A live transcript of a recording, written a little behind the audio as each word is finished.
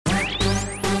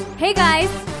Hey guys,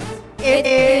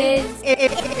 It's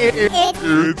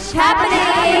happening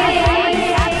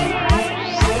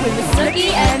with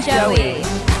Snooki and Joey.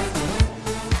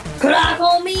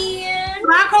 Crackle man!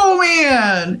 Crackle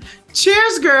man!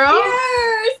 Cheers, girl!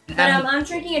 Cheers! But I'm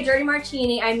drinking a dirty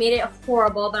martini. I made it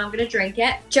horrible, but I'm gonna drink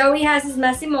it. Joey has his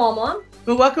messy mama.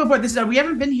 But welcome aboard. We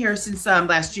haven't been here since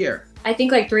last year. I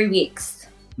think like 3 weeks.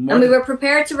 And we were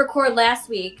prepared to record last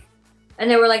week,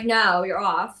 and they were like, "No, you're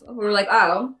off." We were like,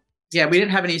 "Oh." Yeah, we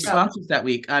didn't have any sponsors that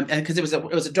week because it was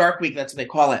a dark week. That's what they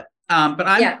call it. But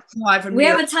I'm live from. We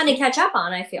have a ton to catch up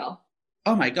on. I feel.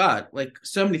 Oh my god! Like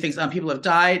so many things. People have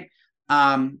died.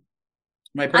 I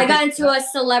got into a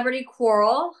celebrity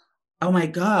quarrel. Oh my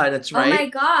god, that's right. Oh my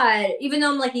god! Even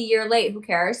though I'm like a year late, who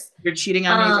cares? You're cheating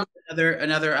on me with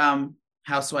another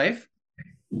housewife.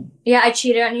 Yeah, I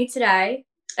cheated on you today.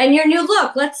 And your new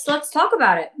look. Let's talk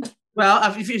about it.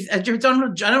 Well, if you don't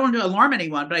want to alarm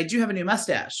anyone, but I do have a new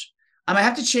mustache. I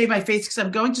have to shave my face because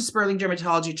I'm going to Sperling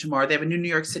Dermatology tomorrow. They have a new New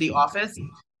York City office,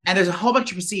 and there's a whole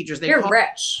bunch of procedures. You're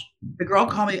rich. The girl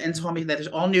called me and told me that there's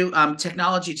all new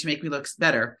technology to make me look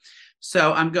better.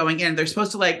 So I'm going in. They're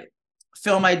supposed to like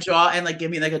fill my jaw and like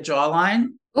give me like a jawline.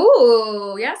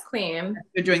 Ooh, yes, queen.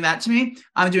 They're doing that to me.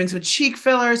 I'm doing some cheek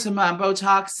fillers, some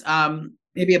Botox,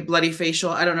 maybe a bloody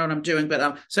facial. I don't know what I'm doing,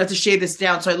 but so I have to shave this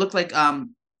down. So I look like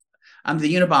I'm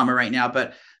the Unabomber right now,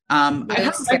 but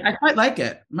I quite like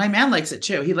it. My man likes it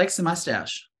too. He likes the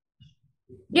mustache.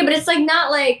 Yeah, but it's like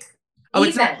not like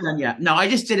it's not done yet. No, I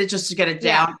just did it just to get it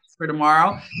down for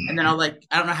tomorrow, and then I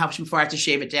don't know how much before I have to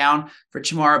shave it down for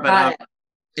tomorrow, but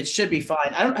it should be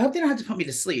fine. I hope they don't have to put me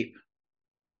to sleep.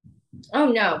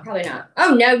 Oh no, probably not.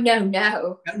 Oh no.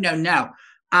 No.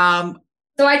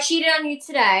 So I cheated on you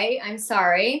today. I'm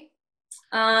sorry.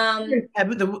 The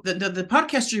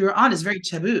podcaster you're on is very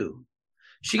taboo.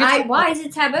 Why is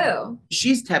it taboo?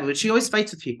 She's taboo. She always fights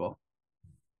with people.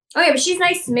 Oh yeah, but she's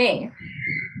nice to me.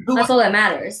 That's all that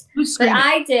matters. But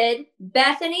I did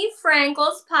Bethany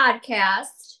Frankel's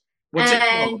podcast. What's it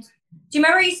called? Do you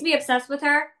remember I used to be obsessed with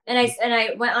her? And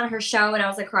I went on her show and I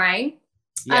was like crying.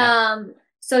 Yeah.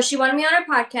 So she wanted me on her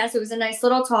podcast. It was a nice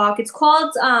little talk. It's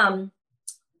called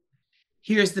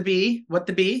Here's the Bee. What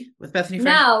the Bee with Bethany Frankel?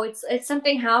 No, it's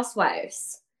something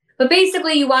Housewives. But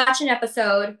basically you watch an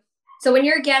episode. So when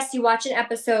you're a guest, you watch an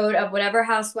episode of whatever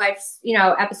Housewives,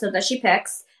 episode that she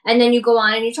picks, and then you go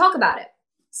on and you talk about it.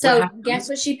 So guess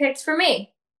what she picked for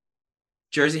me?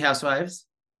 Jersey Housewives.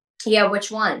 Yeah, which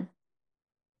one?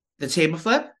 The table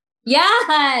flip?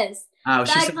 Yes. Oh, the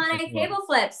iconic table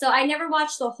flip. So I never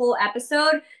watched the whole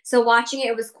episode. So watching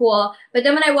it was cool. But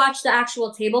then when I watched the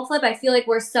actual table flip, I feel like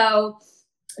we're so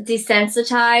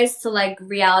desensitized to like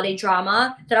reality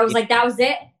drama that I was like, that was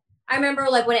it. I remember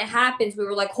like when it happens, we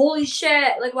were like, holy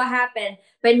shit, like what happened?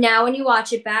 But now when you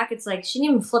watch it back, it's like, she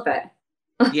didn't even flip it.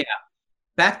 Yeah.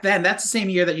 Back then, that's the same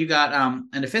year that you got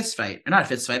in a fist fight. Or not a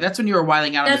fist fight. That's when you were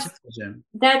whiling out on the television.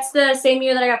 That's the same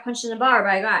year that I got punched in the bar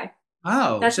by a guy.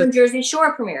 Oh. That's when Jersey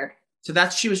Shore premiered. So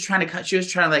she was trying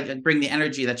to like bring the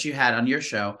energy that you had on your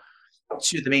show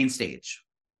to the main stage.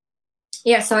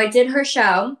 Yeah, so I did her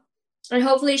show. And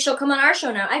hopefully she'll come on our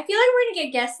show now. I feel like we're gonna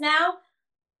get guests now.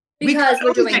 Because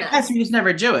we're doing this. We just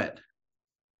never do it.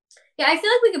 Yeah, I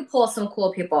feel like we could pull some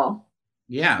cool people.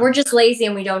 Yeah. We're just lazy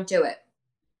and we don't do it.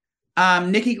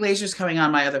 Nikki Glazer's coming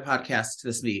on my other podcast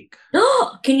this week.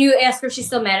 Can you ask her if she's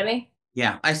still mad at me?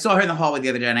 Yeah. I saw her in the hallway the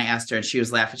other day and I asked her and she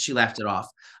was laughing. She laughed it off.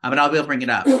 But I'll be able to bring it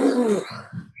up.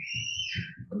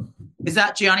 Is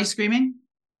that Gianni screaming?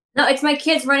 No, it's my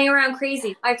kids running around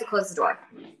crazy. I have to close the door.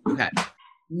 Okay.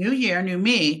 New year, new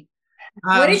me.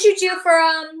 What did you do for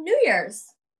New Year's?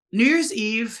 New Year's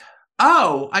Eve.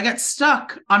 Oh, I got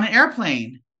stuck on an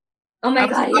airplane. Oh my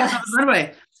God, yes. By the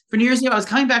way, for New Year's Eve, I was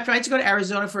coming back. I had to go to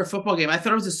Arizona for a football game. I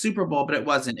thought it was a Super Bowl, but it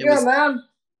wasn't. It was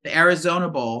the Arizona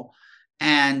Bowl.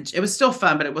 And it was still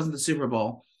fun, but it wasn't the Super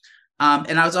Bowl.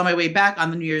 And I was on my way back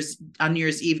on New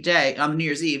Year's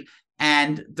Eve,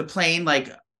 and the plane,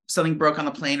 like something broke on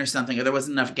the plane or something, or there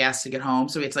wasn't enough gas to get home.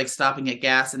 So it's like stopping at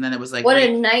gas. And then it was like, what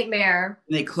a nightmare.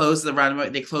 They closed the runway.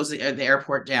 They closed the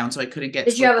airport down. So I couldn't get.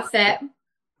 Did you have a fit?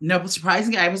 No, but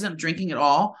surprisingly, I wasn't drinking at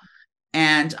all.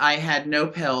 And I had no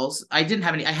pills. I didn't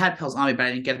have any. I had pills on me, but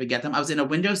I didn't get them. I was in a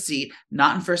window seat,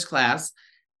 not in first class.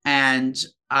 And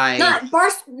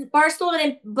Barstool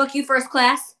didn't book you first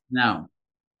class? No.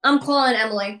 I'm calling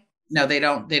Emily. No, they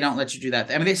don't let you do that.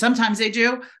 I mean, sometimes they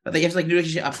do, but you have to like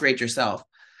usually upgrade yourself.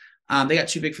 They got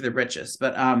too big for their britches,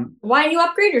 but why didn't you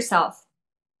upgrade yourself?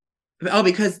 Oh,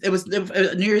 because it was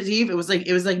New Year's Eve. It was like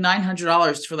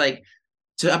 $900 for like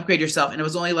to upgrade yourself, and it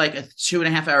was only like a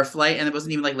 2.5 hour flight, and it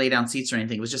wasn't even like lay down seats or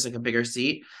anything. It was just like a bigger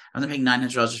seat. I was paying $900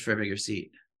 just for a bigger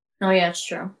seat. Oh yeah, it's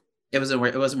true. It wasn't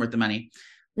worth the money.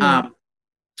 Mm.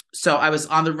 So I was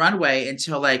on the runway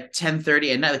until like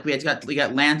 10:30 at night. Like we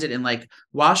got landed in like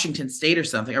Washington State or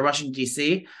something, or Washington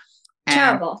DC. And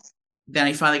Terrible. then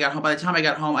I finally got home. By the time I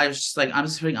got home, I was just like, I'm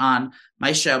just putting on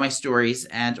my show, my stories,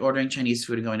 and ordering Chinese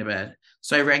food and going to bed.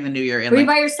 So I rang the New Year. And Were you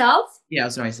by yourself? Yeah, I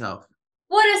was by myself.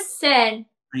 What a sin.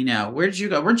 I know. Where did you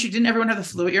go? Didn't everyone have the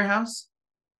flu at your house?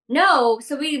 No.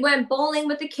 So we went bowling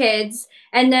with the kids,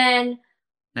 and then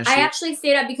I actually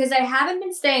stayed up because I haven't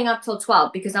been staying up till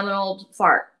 12 because I'm an old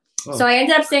fart. Oh. So I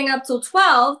ended up staying up till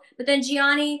 12, but then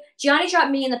Gianni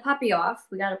dropped me and the puppy off.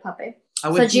 We got a puppy.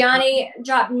 So Gianni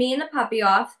dropped me and the puppy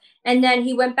off, and then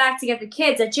he went back to get the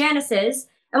kids at Janice's.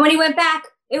 And when he went back,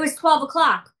 it was 12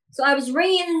 o'clock. So I was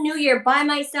ringing in the New Year by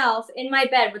myself in my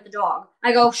bed with the dog.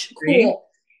 I go, cool.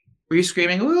 Were you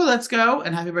screaming, ooh, let's go,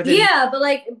 and happy birthday? Yeah, but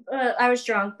like, I was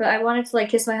drunk, but I wanted to like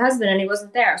kiss my husband, and he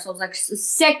wasn't there. So it was like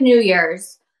sick New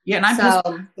Year's. Yeah, and I'm pissed.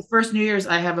 The first New Year's,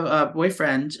 I have a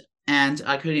boyfriend, and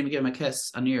I couldn't even give him a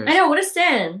kiss on New Year's. I know, what a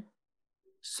sin.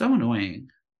 So annoying.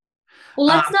 Well,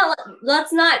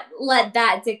 let's not let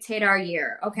that dictate our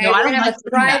year, okay? No, we're gonna have a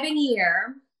thriving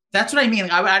year. That's what I mean.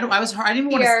 Like, I didn't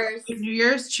even want to celebrate New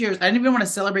Year's. Cheers. I didn't even want to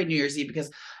celebrate New Year's Eve because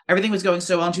everything was going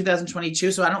so well in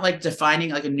 2022. So I don't like defining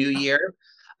like a new year,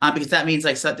 because that means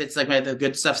like it's like the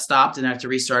good stuff stopped and I have to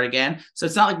restart again. So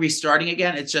it's not like restarting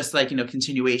again. It's just like,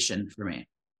 continuation for me.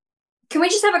 Can we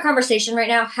just have a conversation right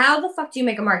now? How the fuck do you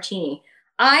make a martini?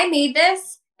 I made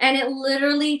this and it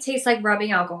literally tastes like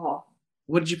rubbing alcohol.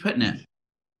 What did you put in it?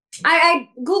 I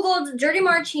Googled dirty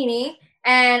martini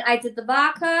and I did the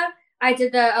vodka. I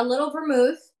did a little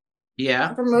vermouth.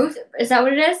 Yeah. Vermouth. Is that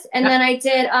what it is? And then I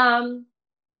did, I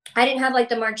didn't have like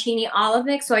the martini olive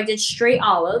mix. So I did straight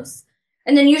olives.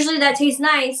 And then usually that tastes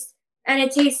nice. And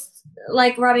it tastes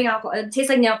like rubbing alcohol. It tastes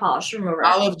like nail polish remover.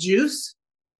 Olive juice?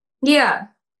 Yeah.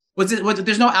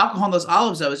 There's no alcohol in those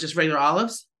olives though. It's just regular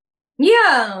olives?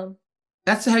 Yeah.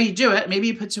 That's how you do it. Maybe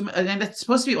you put and that's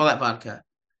supposed to be all that vodka.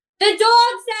 The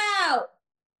dog's out.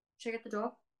 Should I get the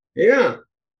dog? Yeah.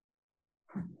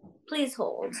 Please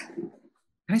hold. Can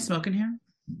I smoke in here?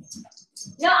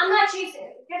 No, I'm not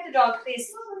chasing. Get the dog, please.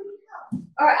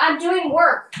 All right, I'm doing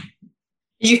work.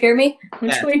 Did you hear me? I'm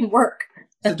doing work.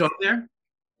 Is the dog there?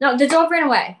 No, the dog ran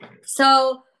away.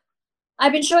 So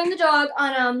I've been showing the dog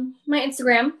on my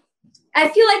Instagram. I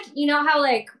feel like, how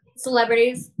like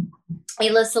celebrities,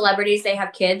 A-list celebrities, they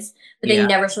have kids, but they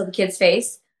never show the kid's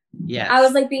face. Yeah. I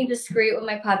was like being discreet with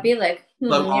my puppy, like, you're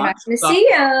not going to see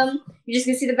him. You're just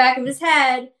going to see the back of his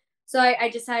head. So I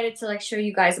decided to like show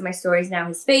you guys in my stories now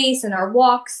his face and our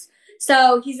walks.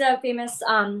 So he's a famous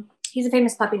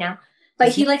puppy now, but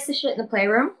he likes to shit in the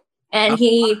playroom, and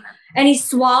he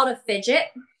swallowed a fidget.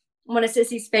 When a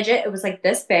sissy's fidget, it was like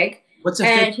this big. What's a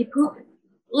fidget? And he pooped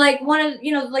like one of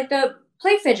like the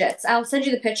play fidgets. I'll send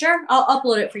you the picture. I'll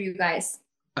upload it for you guys.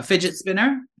 A fidget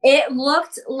spinner? It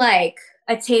looked like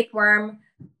a tapeworm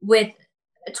with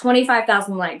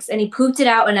 25,000 legs, and he pooped it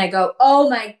out, and I go, oh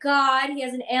my God, he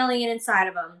has an alien inside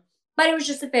of him. But it was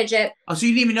just a fidget. Oh, so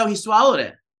you didn't even know he swallowed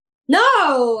it?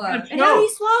 No. And how did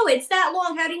he swallow it? It's that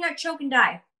long. How did he not choke and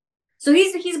die? So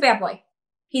he's a bad boy.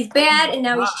 He's bad, and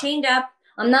now he's chained up.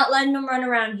 I'm not letting him run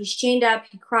around. He's chained up.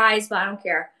 He cries, but I don't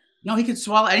care. No, he could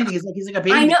swallow anything. He's like a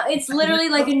baby. I know. It's literally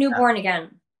like a newborn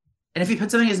again. And if you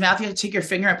put something in his mouth, you have to take your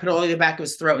finger and put it all the way back of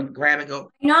his throat and grab it. Go.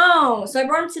 No. So I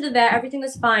brought him to the vet. Everything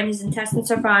was fine. His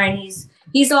intestines are fine.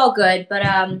 He's all good. But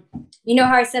you know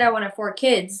how I said I wanted 4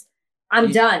 kids? I'm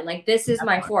done. Like, this is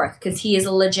my 4th because he is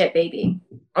a legit baby.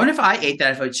 I wonder if I ate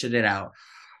that, if I'd shit it out.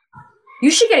 You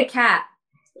should get a cat.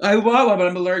 I want one, but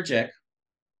I'm allergic.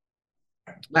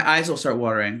 My eyes will start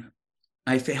watering.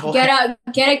 Get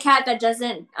a cat that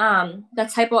doesn't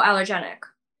that's hypoallergenic.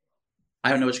 I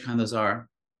don't know which kind those are.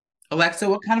 Alexa,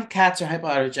 what kind of cats are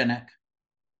hypoallergenic?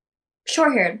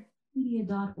 Short-haired.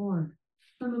 Media.org.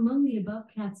 From among the above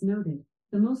cats noted,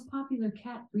 the most popular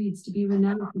cat breeds to be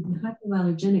renowned for the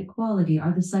hypoallergenic quality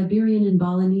are the Siberian and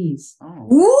Balinese.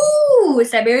 Oh. Ooh,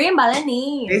 Siberian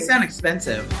Balinese. They sound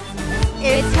expensive.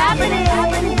 It's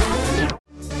happening.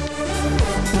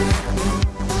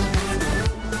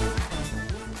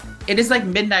 It is like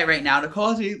midnight right now.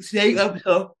 Nicole's staying up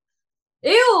till...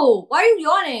 Ew, why are you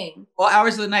yawning? All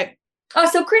hours of the night. Oh,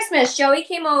 so Christmas. Joey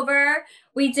came over.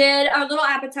 We did our little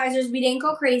appetizers. We didn't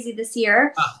go crazy this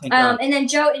year. Oh, thank God. And then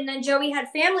Joey had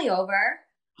family over.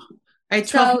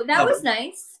 So that was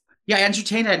nice. Yeah, I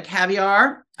entertained. I had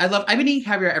caviar. I've been eating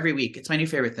caviar every week. It's my new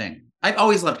favorite thing. I've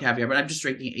always loved caviar, but I'm just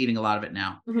eating a lot of it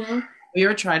now. Mm-hmm. Have you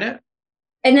ever tried it?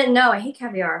 And then, no, I hate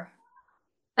caviar.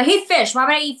 I hate fish. Why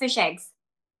would I eat fish eggs?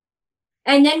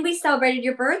 And then we celebrated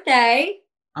your birthday.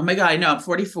 Oh my God, I know. I'm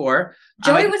 44.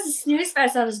 Joey was a snooze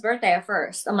fest on his birthday at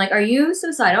first. I'm like, are you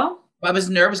suicidal? I was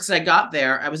nervous because I got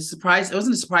there. I was surprised. It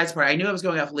wasn't a surprise party. I knew I was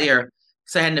going off Lear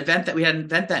because I had an event that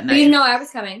night. But you didn't know I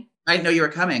was coming. I didn't know you were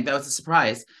coming. That was a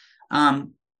surprise.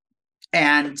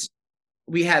 And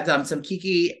we had some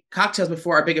Kiki cocktails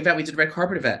before our big event. We did a red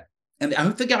carpet event. And I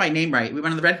hope to get my name right. We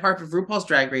went on the red carpet of RuPaul's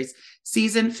Drag Race,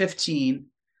 season 15.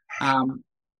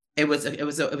 It was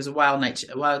a wild night,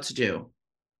 wild to do.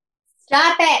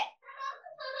 Stop it.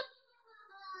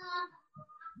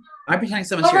 I'm pretending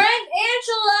someone's here.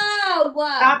 Angelo!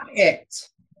 Stop it.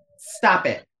 Stop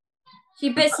it. He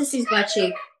bit Sissy's butt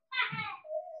cheek.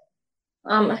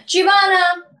 Giovanna.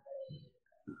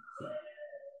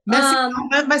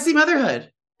 Messy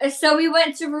motherhood. So we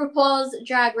went to RuPaul's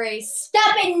Drag Race.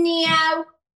 Stop it, Neo. I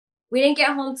didn't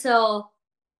get home till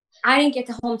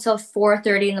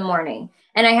 4:30 in the morning.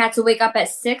 And I had to wake up at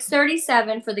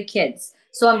 6:37 for the kids.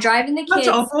 So I'm driving the kids. That's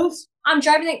Opals?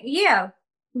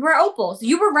 We're Opals.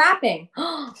 You were rapping.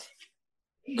 Do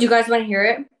you guys want to hear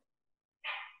it?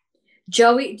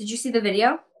 Joey, did you see the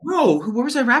video? No, where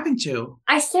was I rapping to?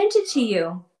 I sent it to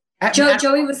you.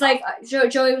 Joey was like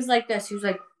this. He was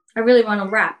like, I really want to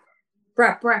rap.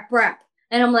 Rap.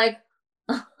 And I'm like,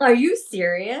 are you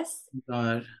serious? Oh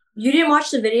God. You didn't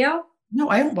watch the video? No,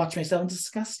 I haven't watched myself. It's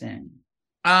disgusting.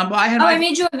 I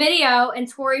made you a video and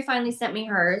Tori finally sent me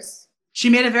hers. She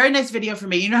made a very nice video for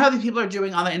me. You know how the people are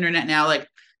doing on the internet now? Like,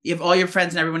 you have all your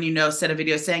friends and everyone you know sent a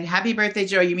video saying, happy birthday,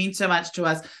 Joey. You mean so much to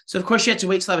us. So, of course, she had to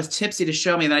wait till I was tipsy to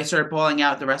show me. Then I started bawling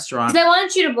out at the restaurant. Because I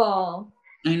want you to bawl.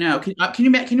 I know. Can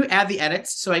you add the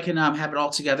edits so I can have it all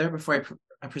together before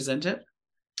I present it?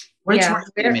 What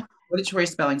did Tori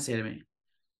Spelling say to me?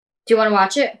 Do you want to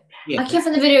watch it? Yeah. I can't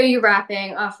find the video of you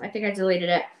rapping. Oh, I think I deleted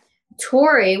it.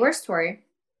 Tori, where's Tori?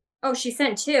 Oh, she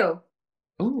sent 2.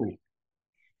 Ooh.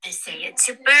 I say it's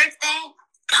your birthday.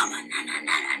 Come on,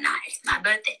 no. It's my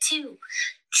birthday too.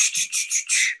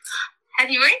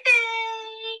 Happy birthday.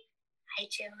 Hi,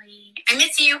 Joey. I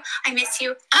miss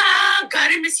you. Oh, God,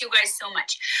 I miss you guys so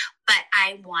much. But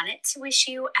I wanted to wish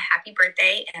you a happy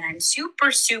birthday, and I'm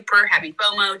super, super having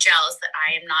FOMO, jealous that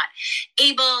I am not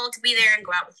able to be there and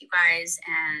go out with you guys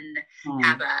and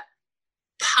have a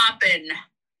poppin'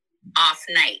 off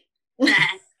night.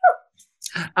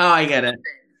 Oh, I get it.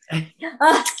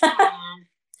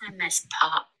 I miss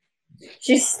Pop.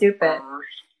 She's stupid.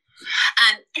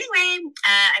 Anyway,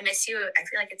 I miss you. I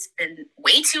feel like it's been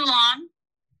way too long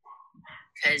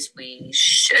because we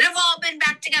should have all been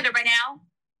back together by now.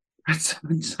 That's so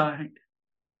inside.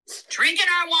 Drinking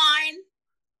our wine,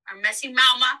 our messy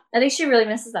mama. I think she really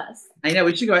misses us. I know.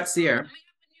 We should go out and see her. Coming up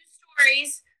with new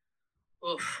stories.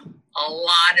 Oof, a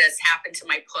lot has happened to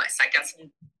my puss. I got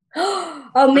some.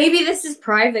 Oh, maybe this is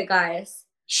private, guys.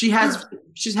 She's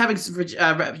having some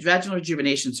vaginal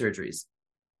rejuvenation surgeries.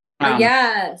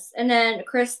 Yes. And then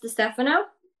Chris DeStefano.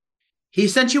 He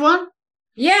sent you one?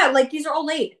 Yeah, like these are all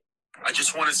late. I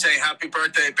just want to say happy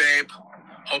birthday, babe.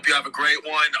 Hope you have a great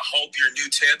one. Hope your new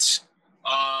tits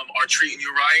are treating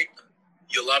you right.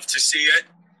 You love to see it.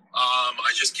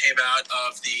 I just came out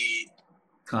of the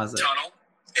tunnel,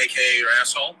 aka your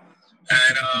asshole.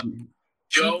 And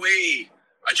Joey,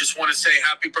 I just want to say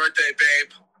happy birthday,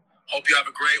 babe. Hope you have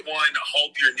a great one.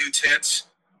 Hope your new tits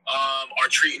are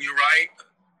treating you right.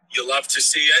 You love to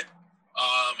see it.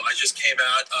 I just came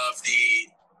out of the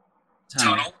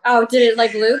tunnel. Oh, did it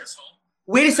like Luke?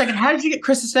 Wait a second. How did you get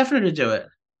Chris Stefano to do it?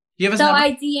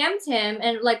 I DM'd him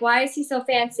and like, why is he so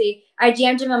fancy? I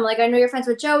DM'd him. I'm like, I know you're friends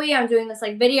with Joey. I'm doing this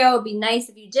like video. It'd be nice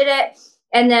if you did it.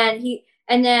 And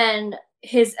then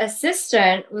his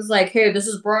assistant was like, hey, this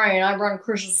is Brian. I run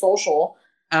Chris's social.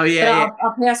 Oh yeah.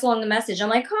 I'll pass along the message. I'm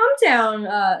like, calm down,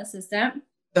 assistant.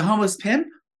 The homeless pimp?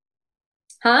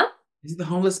 Huh? Is it the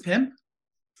homeless pimp?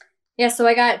 Yeah, so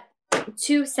I got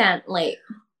 2 sent late.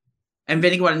 And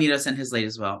Vinny Guadagnino sent his late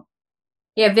as well.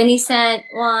 Yeah, Vinny sent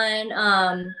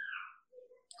one.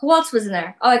 Who else was in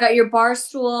there? Oh, I got your bar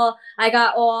stool. I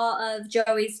got all of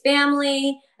Joey's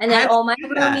family. And then all my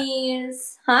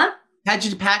roomies. Huh? How'd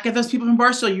you get those people from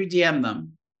Barstool? You DM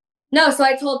them? No, so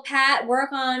I told Pat,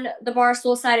 work on the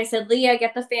Barstool side. I said, Leah,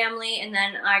 get the family. And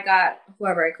then I got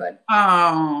whoever I could.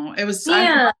 Oh, it was...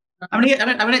 Yeah. I'm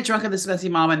gonna get drunk on this messy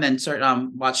mom and then start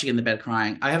watching in the bed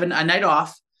crying. I have a night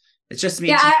off. It's just me.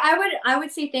 Yeah, I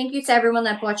would say thank you to everyone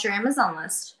that bought your Amazon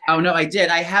list. Oh no, I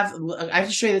did. I have to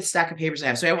show you the stack of papers I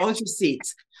have. So I have all these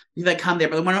receipts that come there.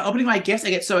 But when I'm opening my gifts, I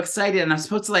get so excited, and I'm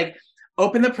supposed to like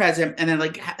open the present and then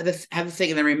like have the thing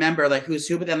and then remember like who's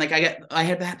who. But then like I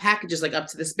had the packages like up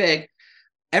to this big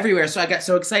everywhere. So I got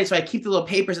so excited. So I keep the little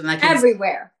papers and I can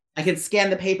everywhere. I can scan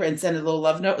the paper and send a little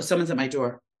love note. Someone's at my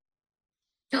door.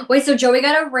 Wait, so Joey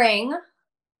got a ring?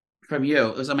 From you.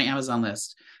 It was on my Amazon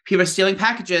list. People are stealing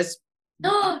packages.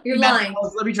 You're lying.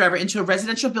 Delivery driver into a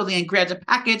residential building and grabbed a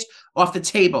package off the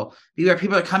table. Beware,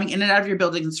 people are coming in and out of your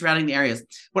buildings and surrounding the areas.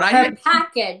 What I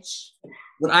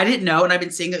didn't know, and I've been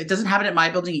seeing it doesn't happen at my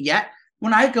building yet.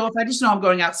 When I go, if I just know I'm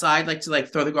going outside, like to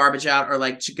like throw the garbage out, or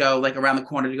like to go like around the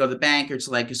corner to go to the bank, or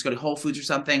to like just go to Whole Foods or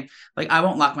something, like I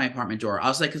won't lock my apartment door. I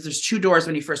was like, because there's 2 doors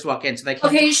when you first walk in, so they can't.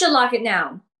 Okay, you should lock it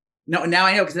now. No, now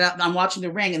I know, because I'm watching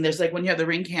the Ring, and there's like when you have the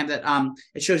Ring cam that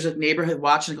it shows like neighborhood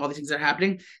watch and like all these things that are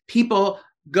happening. People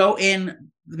go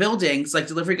in the buildings, like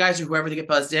delivery guys or whoever, they get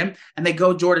buzzed in, and they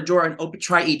go door to door and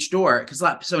try each door, because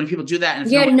so many people do that. And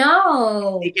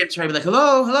they get try to be like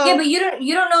hello. Yeah, but you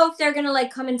don't know if they're gonna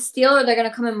like come and steal or they're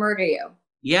gonna come and murder you.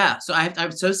 Yeah, so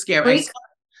I'm so scared.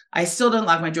 I still don't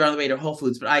lock my door on the way to Whole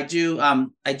Foods, but I do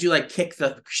like kick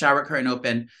the shower curtain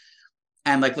open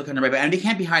and like look under my bed, and they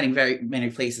can't be hiding very many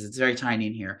places. It's very tiny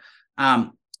in here.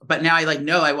 But now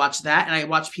I watch that, and I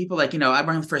watch people like, I'm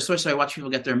running the first source, so I watch people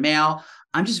get their mail.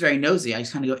 I'm just very nosy. I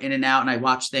just kind of go in and out, and I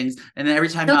watch things. And then every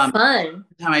time,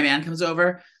 my man comes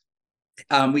over,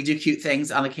 we do cute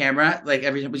things on the camera. Like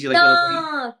every time we do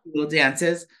like little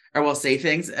dances, or we'll say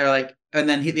things, or like. And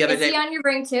then the other day, is he on your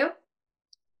Ring too?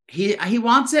 He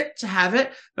wants it to have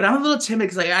it, but I'm a little timid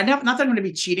because like not that I'm going to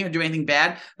be cheating or doing anything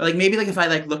bad, but like maybe like if I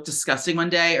like look disgusting one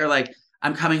day, or like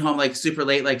I'm coming home like super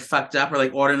late, like fucked up, or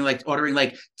like ordering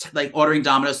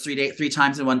Domino's three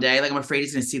times in one day. Like I'm afraid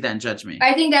he's gonna see that and judge me.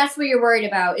 I think that's what you're worried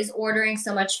about, is ordering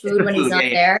so much food when he's not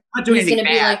there. I'm not doing he's gonna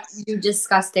bad. Be like, you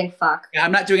disgusting fuck. Yeah,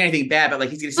 I'm not doing anything bad, but like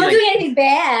he's gonna see. I'm not doing anything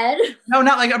bad. No,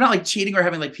 not like I'm not like cheating or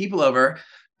having like people over.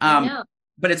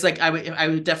 But it's like I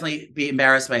would definitely be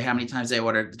embarrassed by how many times I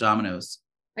ordered the Domino's.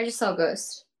 I just saw a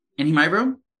ghost. In my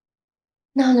room?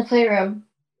 No, in the playroom.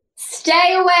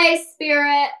 Stay away,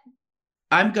 spirit.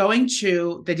 I'm going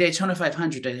to the Daytona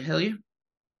 500. Did I tell you?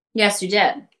 Yes, you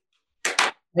did.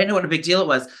 I didn't know what a big deal it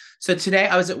was. So today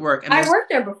I was at work. And I worked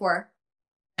there before.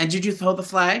 And did you hold the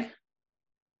flag?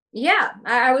 Yeah.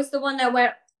 I was the one that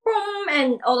went boom,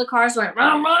 and all the cars went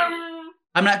rum, rum.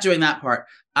 I'm not doing that part.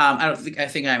 I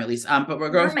think I'm at least. But we're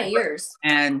going. My ears.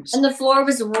 And the floor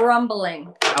was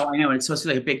rumbling. Oh, I know. And it's supposed to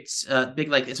be like a big,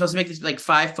 like it's supposed to make this like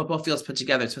 5 football fields put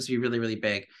together. It's supposed to be really, really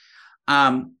big.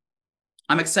 I'm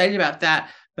excited about that.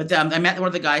 But I met one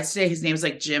of the guys today. His name is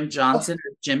like Jim Johnson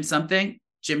or Jim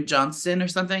Johnson or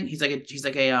something. He's like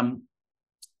a Are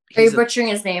you butchering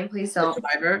his name? Please don't.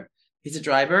 He's a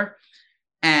driver.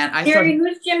 And I thought,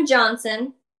 who's Jim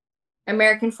Johnson?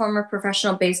 American former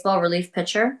professional baseball relief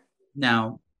pitcher.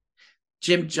 No,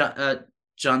 Johnsonville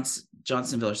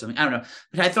or something. I don't know.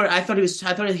 But I thought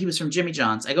he was from Jimmy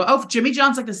John's. I go, oh, Jimmy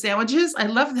John's, like the sandwiches. I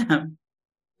love them.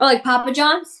 Oh, like Papa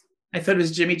John's. I thought it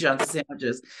was Jimmy John's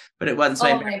sandwiches, but it wasn't. So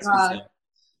oh my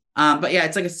god. But yeah,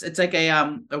 it's like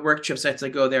a work trip. So I have to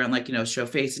go there and like show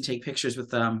face and take pictures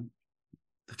with the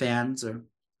fans or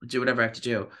do whatever I have to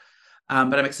do.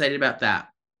 But I'm excited about that.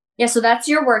 Yeah, so that's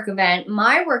your work event.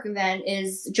 My work event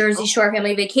is Jersey Shore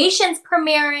Family Vacations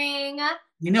premiering.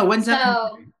 When's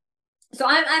that? So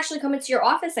I'm actually coming to your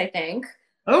office, I think.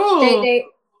 Oh. They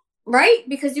right?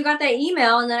 Because you got that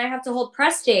email, and then I have to hold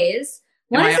press days.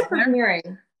 When is it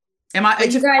premiering?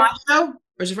 Is it for my show?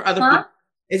 Or is it for other people?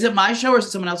 Is it my show or is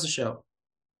it someone else's show?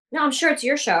 No, I'm sure it's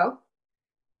your show.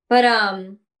 But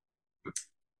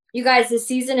you guys, this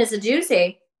season is a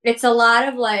doozy. It's a lot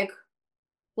of like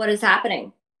what is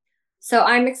happening. So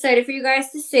I'm excited for you guys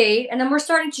to see. And then we're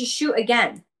starting to shoot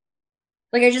again.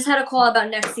 Like I just had a call about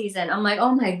next season. I'm like,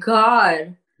 oh my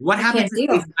God. What happened this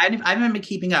season? I haven't been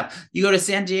keeping up. You go to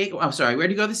San Diego. I'm sorry. Where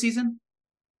did you go this season?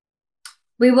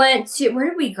 We went to, where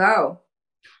did we go?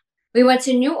 We went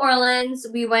to New Orleans.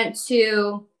 We went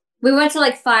to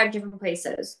like 5 different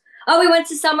places. Oh, we went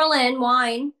to Summerlin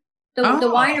Wine, the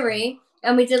winery.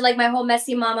 And we did like my whole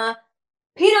Messy Mama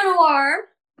Pinot Noir.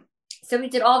 So we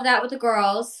did all of that with the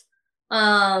girls.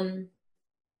 And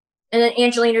then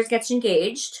Angelina's gets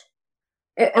engaged.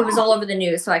 It was all over the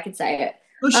news, so I could say it.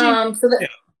 Who's she?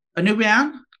 A new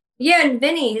man? Yeah, and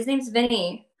Vinny. His name's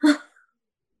Vinny.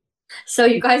 So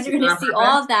you guys are going to see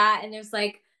all of that, and there's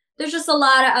just a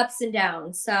lot of ups and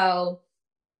downs. So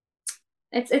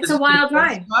it's a wild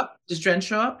ride. Does Dren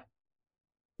show up?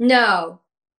 No,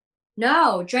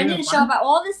 Dren didn't show up at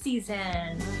all this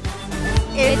season.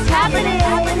 It's happening.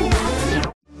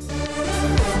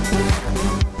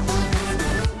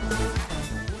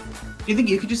 Do you think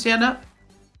you could just stand up?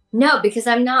 No, because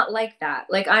I'm not like that.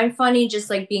 Like I'm funny just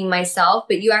like being myself,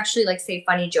 but you actually like say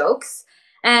funny jokes.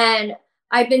 And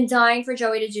I've been dying for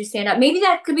Joey to do stand up. Maybe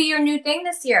that could be your new thing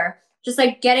this year. Just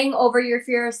like getting over your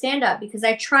fear of stand up, because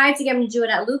I tried to get him to do it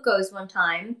at Luco's one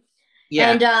time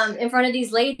Yeah. And in front of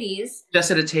these ladies. Just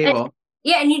at a table.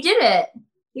 And you did it.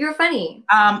 You were funny.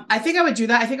 I think I would do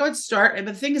that. I think I would start. And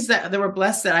the thing is that they were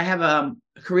blessed that I have a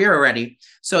career already.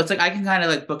 So it's like I can kind of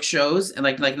like book shows and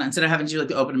like instead of having to do like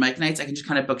the open mic nights, I can just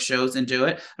kind of book shows and do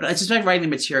it. But it's just like writing the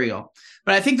material.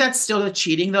 But I think that's still the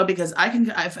cheating though, because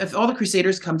if all the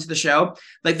Crusaders come to the show,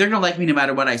 like they're gonna like me no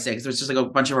matter what I say, because there's just like a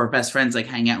bunch of our best friends like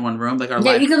hanging out in one room, like our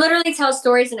you could literally tell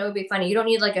stories and it would be funny. You don't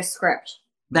need like a script.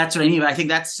 That's what I mean. I think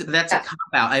that's a cop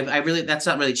out. I really that's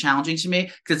not really challenging to me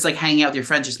because it's like hanging out with your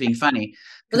friends, just being funny.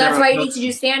 Well, that's why you need to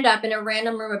do stand up in a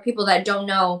random room of people that don't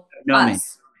know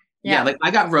us. Me. Yeah, like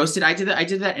I got roasted. I did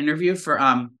that interview for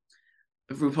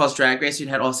RuPaul's Drag Race. You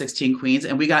had all 16 queens,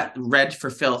 and we got read for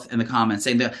filth in the comments,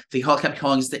 saying that the whole kept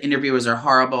calling us the interviewers are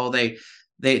horrible. They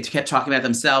kept talking about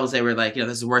themselves. They were like, this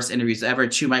is the worst interviews ever.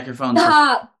 Two microphones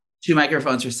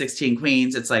for 16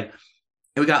 queens. It's like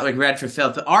we got like read for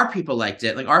filth. Our people liked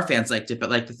it, like our fans liked it, but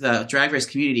like the Drag Race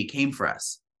community came for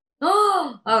us.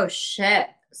 Oh shit!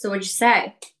 So what'd you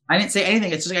say? I didn't say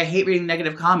anything. It's just like I hate reading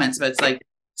negative comments, but it's like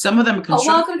some of them are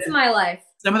constructive. Welcome to my life.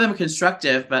 Some of them are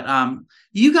constructive, but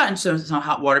you got into some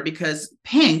hot water because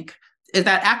Pink is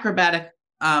that acrobatic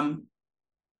mean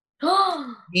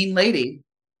lady.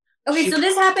 Okay, so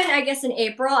this happened, I guess, in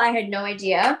April. I had no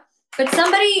idea, but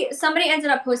somebody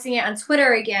ended up posting it on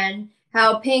Twitter again.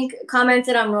 How Pink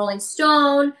commented on Rolling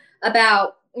Stone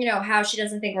about how she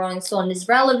doesn't think Rolling Stone is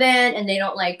relevant, and they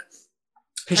don't like.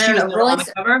 Because she was on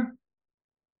the cover.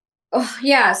 Oh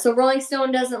yeah, so Rolling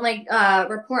Stone doesn't like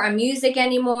report on music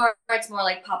anymore. It's more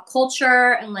like pop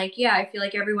culture, and like I feel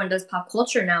like everyone does pop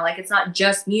culture now. Like it's not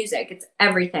just music; it's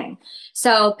everything.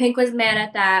 So Pink was mad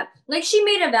at that. Like she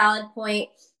made a valid point,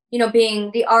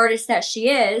 being the artist that she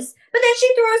is. But then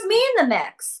she throws me in the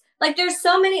mix. Like there's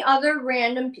so many other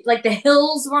random, like the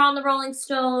Hills were on the Rolling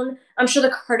Stone. I'm sure the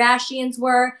Kardashians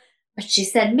were, but she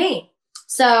said me.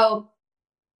 So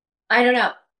I don't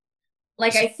know.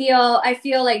 Like I feel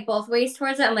like both ways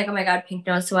towards it. I'm like, oh my God, Pink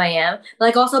knows who I am. But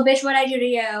like also, bitch, what'd I do to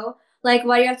you? Like,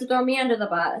 why do you have to throw me under the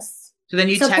bus? So then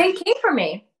Pink came for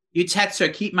me. You text her,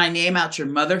 keep my name out your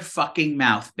motherfucking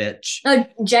mouth, bitch. No,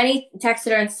 Jenny texted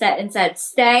her and said,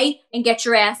 stay and get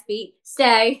your ass beat.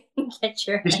 Stay and get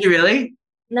your Did she really?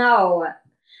 No.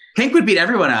 Pink would beat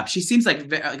everyone up. She seems like a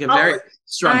very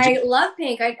strong. I love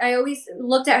Pink. I always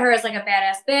looked at her as like a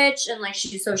badass bitch, and like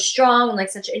she's so strong and like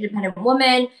such an independent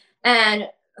woman. And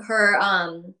her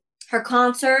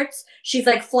concerts, she's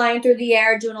like flying through the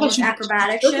air doing all this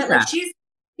acrobatic shit. Like she's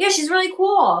really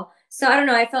cool. So I don't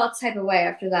know. I felt a type of way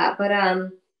after that, but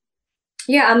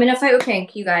yeah, I'm in a fight with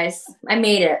Pink, you guys. I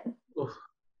made it.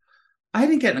 I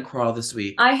didn't get in a quarrel this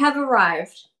week. I have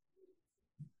arrived.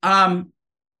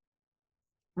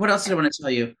 What else did I want to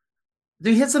tell you?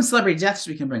 We had some celebrity deaths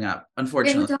we can bring up,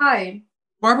 unfortunately. Who died?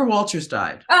 Barbara Walters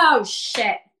died. Oh,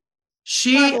 shit.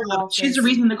 She's the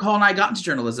reason Nicole and I got into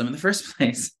journalism in the first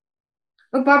place.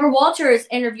 But Barbara Walters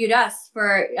interviewed us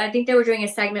for, I think they were doing a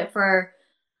segment for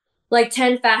like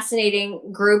 10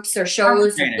 fascinating groups or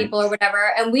shows and people or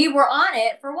whatever. And we were on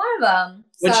it for one of them.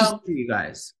 What'd she say to you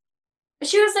guys?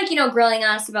 She was like, grilling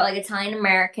us about like Italian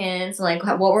Americans, like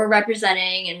what we're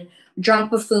representing and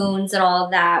drunk buffoons and all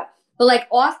of that. But like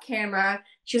off camera,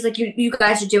 she was like, you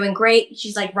guys are doing great.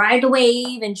 She's like, ride the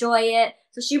wave, enjoy it.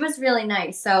 So she was really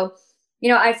nice. So,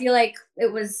 I feel like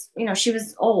it was, she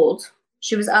was old.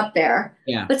 She was up there.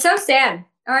 Yeah. But so sad.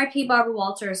 R.I.P. Barbara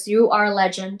Walters. You are a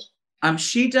legend.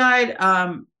 She died.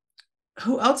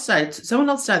 Who else died? Someone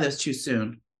else died that was too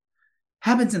soon.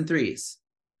 Happens in threes.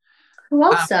 Who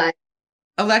else died?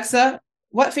 Alexa,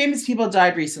 what famous people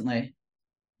died recently?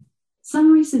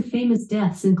 Some recent famous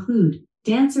deaths include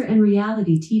dancer and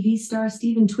reality TV star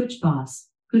Stephen Twitch Boss,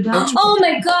 who died. Oh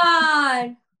my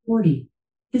God! 40.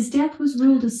 His death was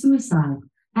ruled a suicide.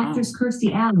 Actress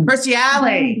Kirstie Alley.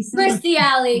 Kirstie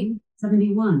Alley.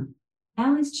 71.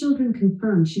 Alley's children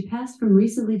confirmed she passed from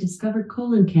recently discovered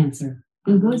colon cancer.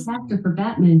 And voice actor for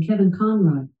Batman Kevin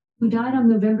Conroy, who died on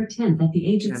November 10th at the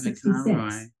age of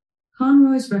 66.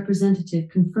 Conroy's representative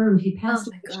confirmed he passed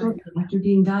away shortly after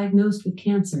being diagnosed with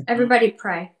cancer. Everybody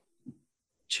pray.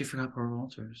 She forgot Barbara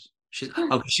Walters.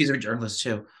 She's a journalist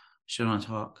too. She don't want to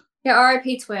talk. Yeah,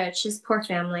 R.I.P. Twitch, his poor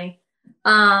family.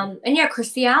 And yeah,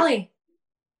 Kirstie Alley.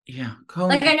 Yeah.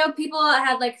 Like I know people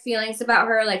had like feelings about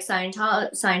her, like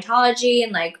Scientology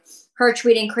and like her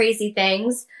tweeting crazy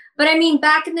things. But I mean,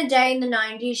 back in the day in the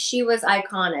 90s, she was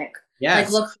iconic.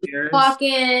 Yes. Like Look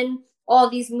Talking, all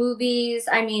these movies.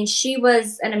 I mean, she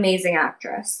was an amazing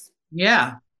actress.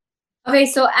 Yeah. Okay,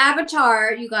 so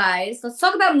Avatar, you guys. Let's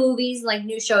talk about movies, like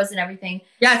new shows and everything.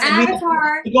 Yes,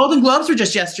 Avatar. The Golden Globes were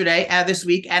just yesterday, this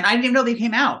week, and I didn't even know they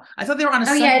came out. I thought they were on a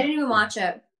Sunday. Yeah, I didn't even watch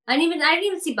it. I didn't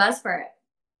even see buzz for it.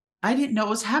 I didn't know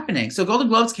what was happening. So Golden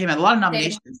Globes came out, a lot of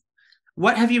nominations.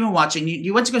 What have you been watching?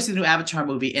 You went to go see the new Avatar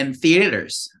movie in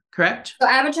theaters, correct? So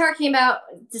Avatar came out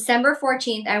December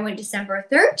 14th. I went December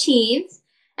 13th,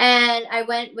 and I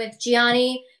went with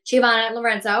Giovanna,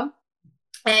 Lorenzo,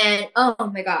 and oh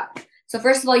my God. So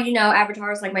first of all,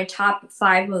 Avatar is like my top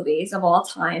 5 movies of all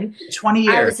time. 20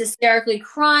 years. I was hysterically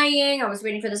crying. I was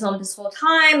waiting for this moment this whole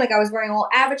time. Like I was wearing all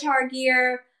Avatar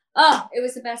gear. Oh, it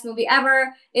was the best movie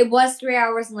ever. It was 3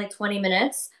 hours and like 20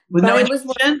 minutes. With but no it was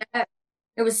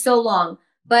it was so long.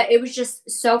 But it was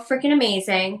just so freaking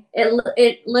amazing.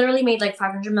 It literally made like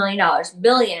 $500 million.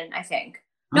 Billion, I think.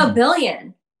 No,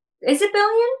 billion. Is it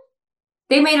billion?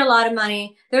 They made a lot of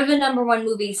money. They're the #1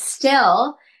 movie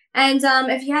still. And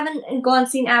if you haven't gone and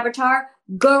seen Avatar,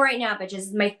 go right now, bitches.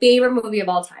 It's my favorite movie of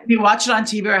all time. You watch it on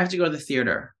TV or I have to go to the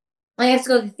theater? I have to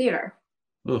go to the theater.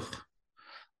 Oof.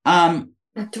 A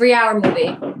 3-hour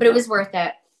movie, but it was worth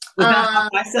it.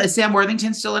 Is Sam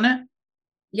Worthington still in it?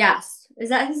 Yes. Is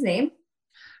that his name?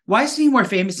 Why is he more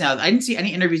famous now? I didn't see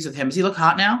any interviews with him. Does he look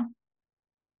hot now?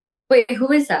 Wait, who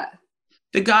is that?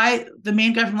 The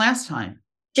main guy from last time.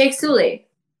 Jake Sully.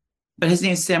 But his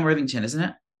name's Sam Worthington, isn't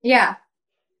it? Yeah.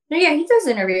 No, yeah, he does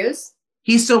interviews.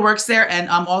 He still works there, and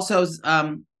also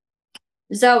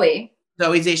Zoe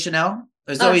Deschanel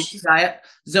or Zoe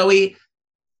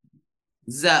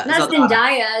Zendaya. Not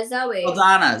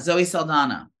Zendaya, Zoe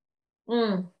Saldana.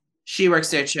 She works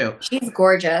there too. She's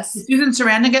gorgeous. Did Susan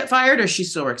Sarandon get fired, or she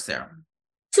still works there?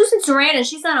 Susan Sarandon,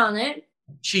 she's not on it.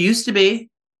 She used to be.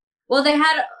 Well, they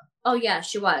had. Oh yeah,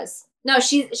 she was. No,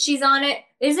 she's on it.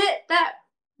 Is it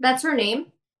that's her name?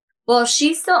 Well,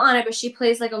 she's still on it, but she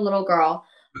plays like a little girl.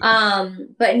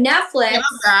 But Netflix.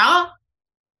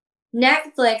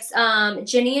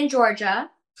 Ginny and Georgia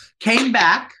came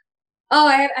back. Oh,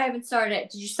 I haven't started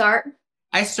it. Did you start?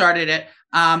 I started it.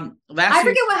 I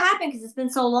forget what happened because it's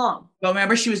been so long. Well,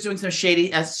 remember she was doing some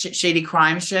shady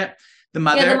crime shit. The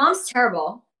mother. Yeah, the mom's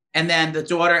terrible. And then the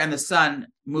daughter and the son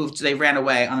moved. They ran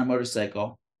away on a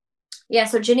motorcycle. Yeah,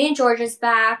 so Ginny and Georgia's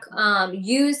back.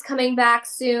 You's coming back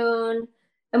soon.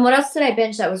 And what else did I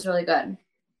binge that was really good?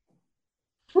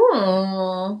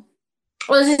 Well,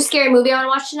 there's a scary movie I want to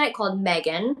watch tonight called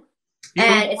Megan.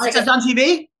 And it's on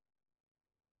TV?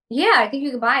 Yeah, I think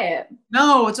you can buy it.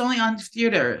 No, it's only on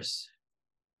theaters.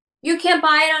 You can't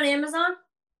buy it on Amazon?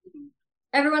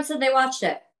 Everyone said they watched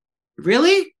it.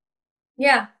 Really?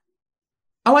 Yeah.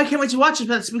 Oh, I can't wait to watch it. Is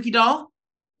that spooky doll?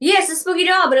 Yeah, it's a spooky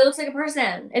doll, but it looks like a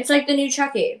person. It's like the new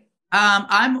Chucky.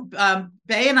 Bae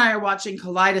and I are watching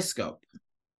Kaleidoscope.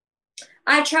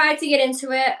 I tried to get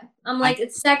into it. I'm like,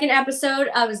 it's second episode.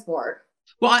 I was bored.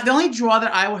 Well, the only draw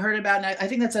that I heard about, and I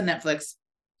think that's on Netflix,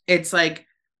 it's like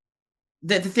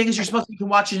the thing is you can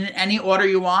watch it in any order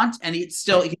you want, and you can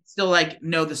still like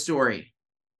know the story.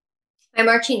 My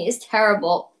martini is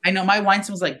terrible. I know, my wine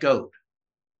smells like goat.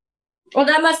 Well,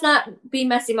 that must not be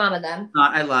Messy Mama then.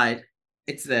 I lied.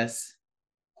 It's this.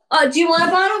 Oh, do you want a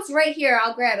bottle? It's right here.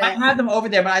 I'll grab it. I have them over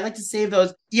there, but I like to save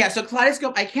those. Yeah, so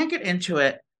Kaleidoscope, I can't get into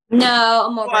it. No,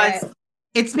 I'm over it.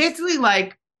 It's basically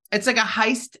like, it's like a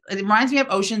heist. It reminds me of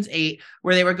Ocean's 8,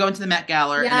 where they were going to the Met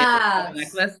Gala and they had a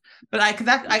necklace. But I kind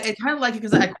of like it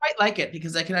because I quite like it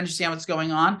because I can understand what's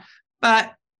going on.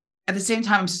 But at the same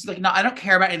time, I'm just like, no, I don't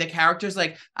care about any of the characters.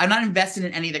 Like, I'm not invested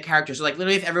in any of the characters. So like,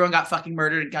 literally, if everyone got fucking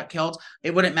murdered and got killed,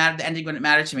 it wouldn't matter. The ending wouldn't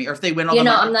matter to me. Or if they win all the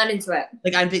money. I'm not into it.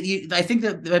 Like, I think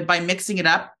that by mixing it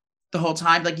up the whole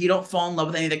time, like, you don't fall in love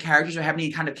with any of the characters or have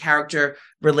any kind of character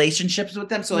relationships with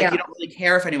them. So like, you don't really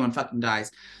care if anyone fucking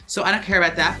dies. So I don't care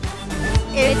about that.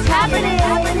 It's happening.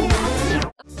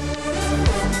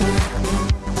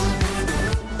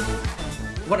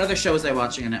 What other show was I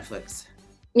watching on Netflix?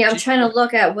 Yeah, I'm trying to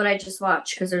look at what I just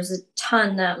watched because there's a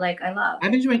ton that like I love.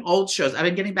 I've been doing old shows. I've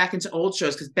been getting back into old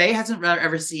shows because Bae hasn't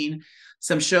ever seen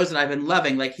some shows that I've been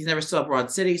loving. Like, he's never saw Broad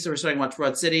City, so we're starting to watch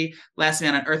Broad City. Last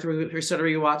Man on Earth, we're sort of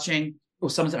rewatching. Oh,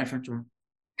 someone's at my front door.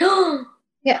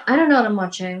 Yeah, I don't know what I'm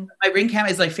watching. My Ring Cam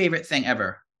is my favorite thing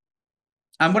ever.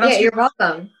 What else? Yeah, you're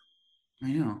welcome. I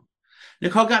know.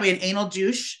 Nicole got me an anal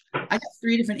douche. I got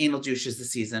 3 different anal douches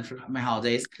this season for my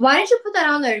holidays. Why did you put that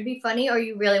on there? To be funny, or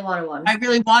you really wanted one? I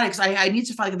really wanted it because I need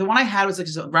to find the one I had was like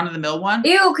just a run-of-the-mill one.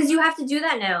 Ew, because you have to do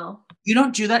that now. You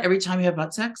don't do that every time you have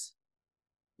butt sex?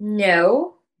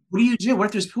 No. What do you do? What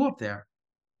if there's poo up there?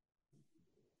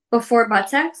 Before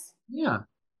butt sex? Yeah.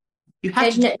 You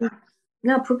have to.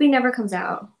 No, poopy never comes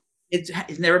out. It's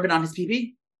never been on his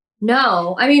pee-pee?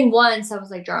 No. I mean, once I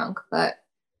was like drunk, but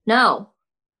no.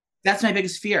 That's my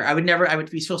biggest fear. I would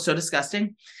feel so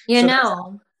disgusting. Yeah, so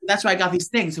no. That's why I got these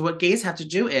things. So what gays have to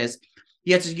do is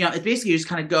you have to, it's basically you just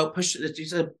kind of go push,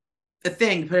 a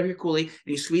thing, put up your coolie, and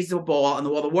you squeeze the bowl, and the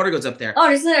water goes up there. Oh,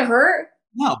 doesn't it hurt?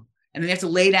 No. And then you have to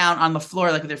lay down on the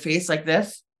floor, like with your face like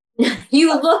this.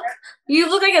 You look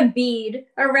like a bead,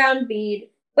 a round bead.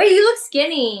 Wait, you look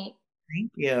skinny.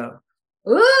 Thank you.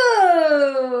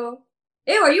 Ooh.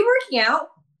 Ew, are you working out?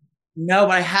 No,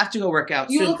 but I have to go work out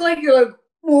You soon. look like you're like,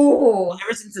 ooh.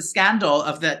 Ever since the scandal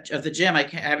of the gym, I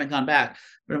haven't gone back,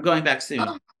 but I'm going back soon.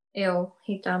 Ew,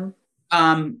 hate them.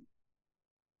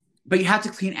 But you have to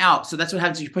clean out. So that's what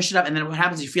happens. You push it up, and then what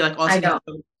happens? You feel like all of a sudden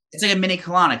it's like a mini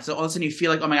colonic. So all of a sudden you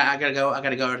feel like, oh my God, I gotta go,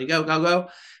 go.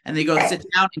 And then you go sit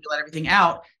down and you let everything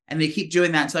out, and they keep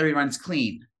doing that until everything runs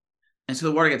clean. And so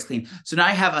the water gets clean. So now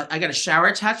I got a shower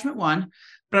attachment one,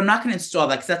 but I'm not going to install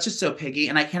that because that's just so piggy.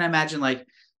 And I can't imagine like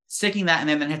sticking that and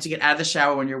then have to get out of the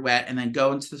shower when you're wet and then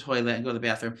go into the toilet and go to the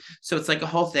bathroom. So it's like a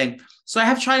whole thing. So I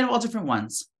have tried all different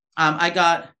ones. I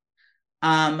got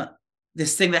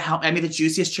this thing that helped. I made the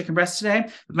juiciest chicken breast today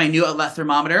with my new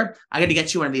thermometer. I got to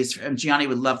get you one of these. Gianni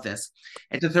would love this.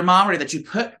 It's a thermometer that you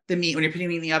put the meat when you're putting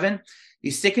it in the oven. You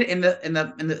stick it in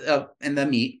the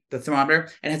meat, the thermometer,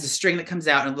 and it has a string that comes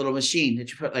out in a little machine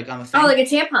that you put like on the thing. Oh, like a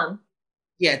tampon.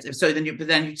 Yeah. So then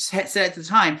you set it to the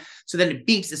time. So then it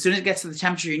beeps as soon as it gets to the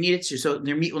temperature you need it to. So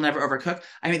your meat will never overcook.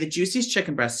 I made the juiciest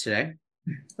chicken breast today.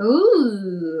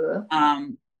 Ooh.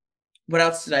 What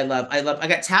else did I love? I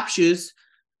got tap shoes.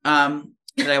 Tap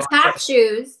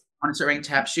shoes. I want to start wearing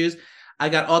tap shoes. I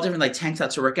got all different like tanks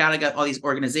out to work out. I got all these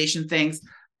organization things.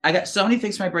 I got so many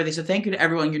things for my birthday. So thank you to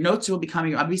everyone. Your notes will be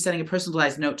coming. I'll be sending a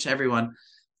personalized note to everyone.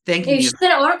 Thank you. You should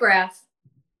send an autograph.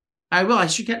 I will. I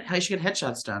should get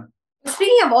headshots done.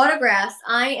 Speaking of autographs,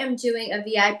 I am doing a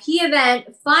VIP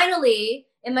event finally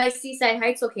in my Seaside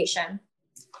Heights location.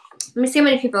 Let me see how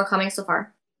many people are coming so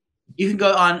far. You can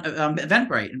go on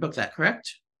Eventbrite and book that,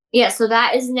 correct? Yeah, so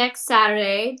that is next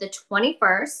Saturday, the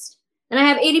 21st. And I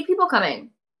have 80 people coming.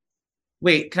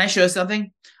 Wait, can I show you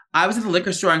something? I was at the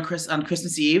liquor store on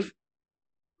Christmas Eve,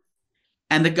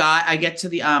 and the guy, I get to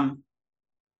the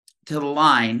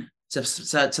line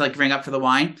to like ring up for the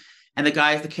wine, and the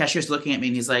cashier's looking at me,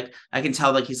 and he's like, I can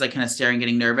tell like he's like kind of staring,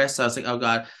 getting nervous. So I was like, oh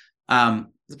God,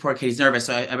 the poor kid, he's nervous.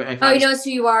 So he knows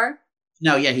who you are?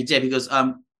 No, yeah, he did. He goes,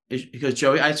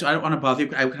 Joey, I don't want to bother you.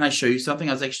 Can I show you something?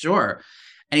 I was like, sure.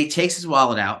 And he takes his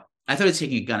wallet out. I thought he was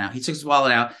taking a gun out. He took his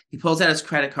wallet out. He pulls out his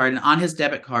credit card, and on his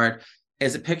debit card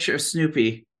is a picture of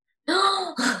Snoopy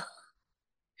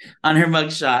on her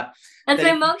mugshot. That's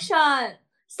my mugshot.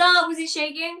 Stop. Was he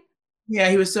shaking? Yeah,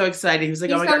 he was so excited. He was like,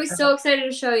 he's oh my probably God, so excited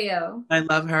to show you. I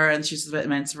love her, and she's my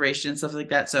inspiration and stuff like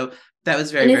that. So that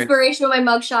was an inspiration with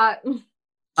my mugshot.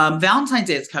 Valentine's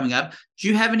Day is coming up. Do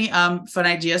you have any fun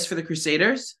ideas for the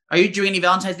Crusaders? Are you doing any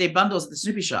Valentine's Day bundles at the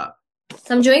Snoopy shop?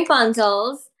 So I'm doing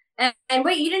bundles. And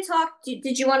wait, you didn't talk.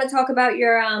 Did you want to talk about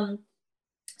your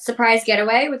surprise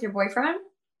getaway with your boyfriend?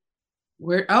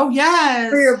 Where? Oh,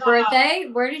 yes. For your birthday?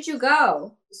 Where did you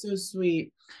go? So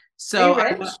sweet.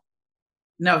 So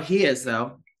no, he is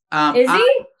though. Is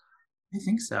he? I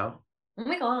think so. Oh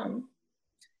my God.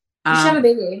 You should have a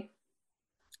baby.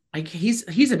 Like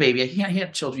he's a baby. He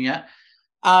had children yet.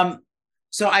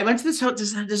 So I went to this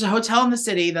hotel. There's a hotel in the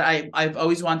city that I've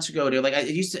always wanted to go to. Like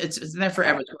it's been there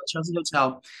forever. It's called Chelsea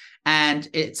Hotel, and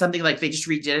it's something like they just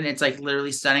redid it. And it's like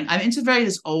literally stunning. I'm into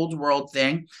this old world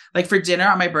thing. Like for dinner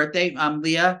on my birthday,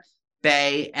 Leah,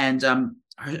 Bay, and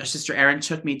her sister Erin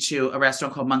took me to a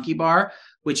restaurant called Monkey Bar,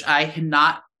 which I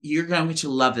cannot. You're going to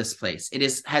love this place. It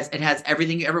has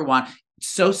everything you ever want. It's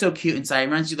so cute inside. It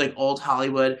reminds you like old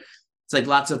Hollywood. It's like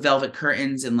lots of velvet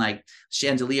curtains and like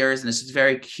chandeliers, and it's just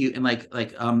very cute and like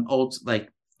old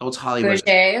Hollywood.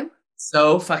 Crochet.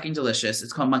 So fucking delicious.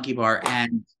 It's called Monkey Bar,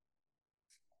 and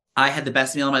I had the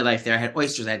best meal of my life there. I had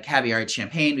oysters, I had caviar, I had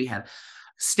champagne, we had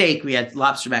steak, we had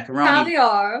lobster macaroni,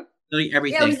 caviar,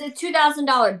 everything. Yeah, it was a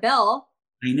 $2,000 bill.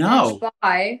 I know.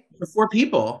 For 4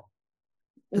 people.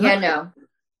 Yeah, no.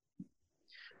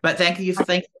 But thank you,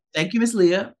 Miss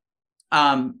Leah.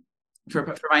 For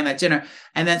providing that dinner.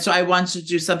 And then so I wanted to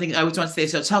do something. I always want to stay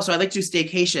at the hotel. So I like to do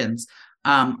staycations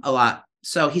a lot.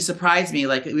 So he surprised me.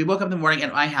 Like we woke up in the morning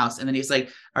at my house, and then he's like,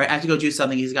 all right, I have to go do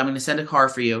something. He's like, I'm going to send a car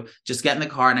for you. Just get in the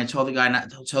car. And I told the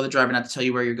driver not to tell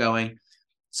you where you're going.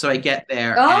 So I get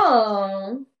there.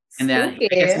 And then I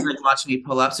guess he's like watching me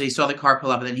pull up. So he saw the car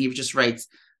pull up, and then he just writes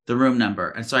the room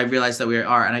number. And so I realized that we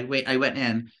are, and I went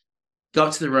in, go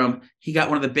up to the room. He got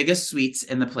one of the biggest suites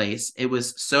in the place. It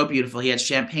was so beautiful. He had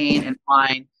champagne and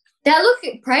wine. That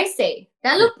looked pricey. I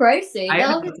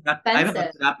haven't looked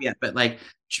it up yet, but like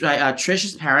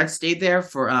Trish's parents stayed there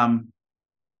for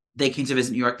they came to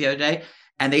visit New York the other day,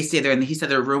 and they stayed there, and he said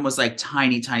their room was like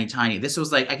tiny. This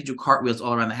was like I could do cartwheels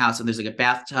all around the house, and there's like a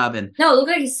bathtub, and no, it looked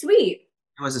like a suite.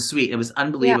 It was a suite. It was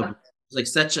unbelievable. Yeah. It was like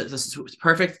such a this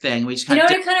perfect thing. We just You kind know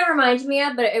of what it kind of reminds me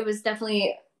of, but it was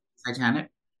definitely Titanic.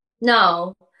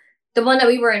 no. The one that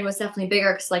we were in was definitely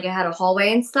bigger because like it had a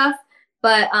hallway and stuff.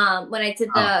 But when I did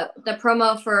the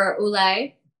promo for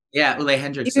Ulay, Yeah, Ole do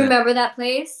Hendrickson. you remember that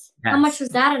place? Yes. How much was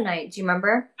that a night? Do you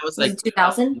remember? It was like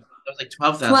 2,000. It was like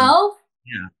 12,000. 12?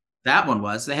 Yeah, that one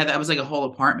was. They had that was like a whole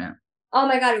apartment. Oh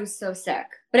my god, it was so sick.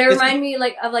 But it reminded me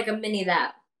like of like a mini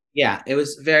that. Yeah, it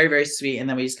was very, very sweet. And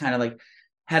then we just kind of like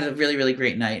had a really, really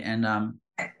great night. And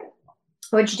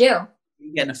What'd you do? we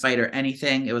didn't get in a fight or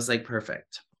anything. It was like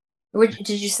perfect. Did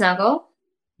you snuggle?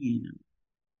 Yeah.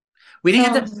 We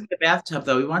didn't get to the bathtub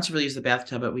though. We wanted to really use the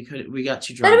bathtub, but we got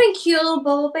too drunk. That'd have been cute, little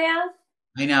bubble bath.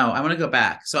 I know. I want to go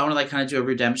back. So I want to like kind of do a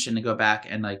redemption and go back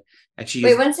and like actually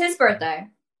Wait, when's his birthday?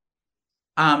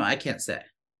 I can't say.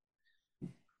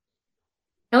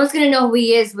 No one's gonna know who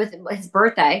he is with his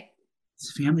birthday.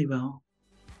 His family will.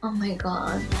 Oh my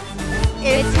god.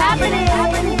 It's happening.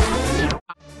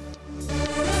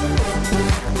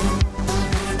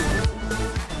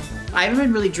 I haven't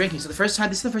been really drinking. So this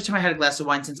is the first time I had a glass of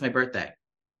wine since my birthday.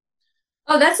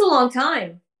 Oh, that's a long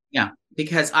time. Yeah,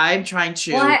 because I'm trying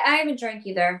to. Well, I haven't drank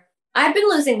either. I've been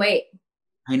losing weight.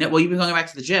 I know. Well, you've been going back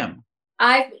to the gym.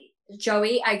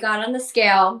 Joey, I got on the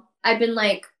scale. I've been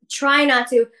like trying not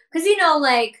to, because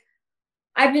like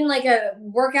I've been like a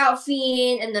workout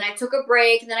fiend, and then I took a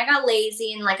break, and then I got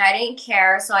lazy, and like I didn't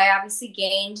care, so I obviously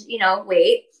gained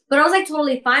weight. But I was like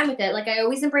totally fine with it. Like I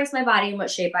always embrace my body and what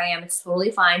shape I am. It's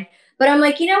totally fine. But I'm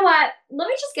like, you know what? Let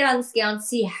me just get on the scale and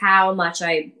see how much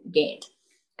I gained.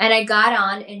 And I got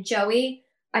on, and Joey,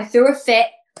 I threw a fit.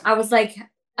 I was like,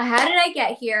 how did I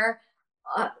get here?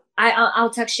 I'll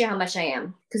text you how much I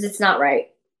am because it's not right.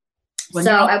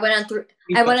 I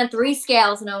went on 3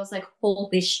 scales, and I was like,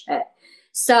 holy shit.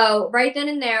 So right then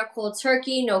and there, cold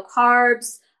turkey, no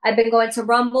carbs. I've been going to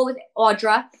Rumble with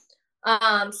Audra.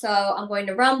 So I'm going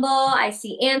to Rumble. I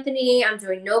see Anthony. I'm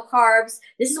doing no carbs.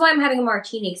 This is why I'm having a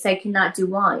martini, because I cannot do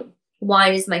wine.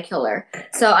 Wine is my killer.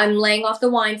 So I'm laying off the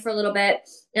wine for a little bit,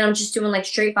 and I'm just doing like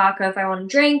straight vodka if I want to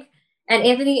drink. And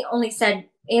Anthony said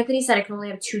I can only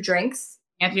have 2 drinks.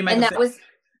 Anthony, and that was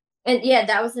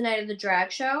the night of the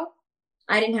drag show.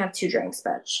 I didn't have 2 drinks,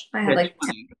 bitch. I had like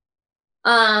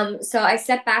 10. So I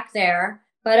sat back there,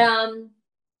 but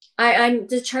I'm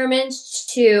determined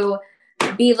to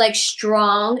be like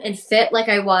strong and fit like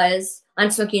I was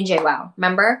on Smokey and JWoww.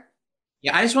 Remember?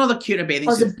 Yeah, I just want to look cute in a bathing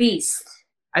suit. I was a beast.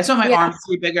 I just want my arms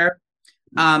to be bigger.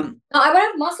 No, I want to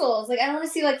have muscles. Like I don't want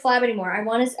to see like flab anymore. I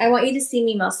want you to see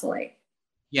me muscly.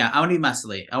 Yeah, I want to be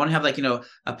muscly. I want to have like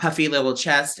a puffy little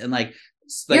chest and like.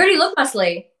 You already look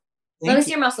muscly. Let me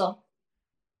see your muscle.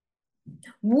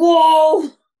 Whoa!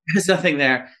 There's nothing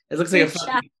there. It looks like a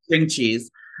fucking string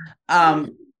cheese.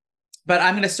 But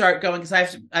I'm gonna start going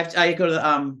because I go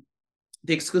to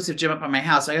the exclusive gym up at my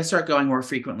house. So I gotta start going more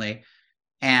frequently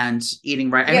and eating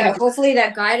right. Yeah, hopefully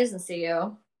that guy doesn't see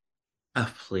you.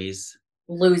 Oh please,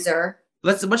 loser.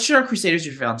 What should our Crusaders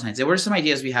do for Valentine's Day? What are some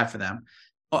ideas we have for them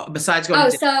besides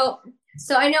going?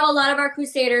 So I know a lot of our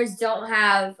Crusaders don't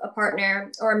have a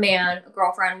partner or a man, a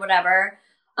girlfriend, whatever.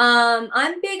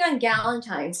 I'm big on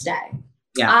Valentine's Day.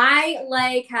 Yeah. I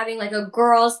like having like a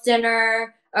girls'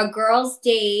 dinner, a girls'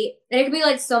 date, and it could be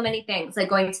like so many things, like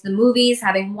going to the movies,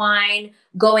 having wine,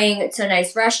 going to a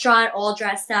nice restaurant, all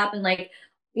dressed up, and like,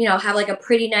 have like a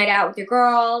pretty night out with your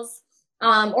girls,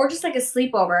 or just like a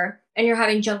sleepover, and you're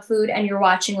having junk food and you're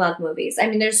watching love movies. I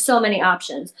mean, there's so many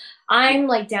options. I'm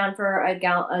like down for a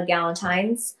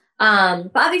Galentine's,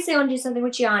 but obviously I want to do something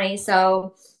with Gianni,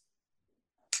 so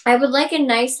I would like a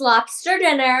nice lobster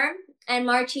dinner and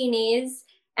martinis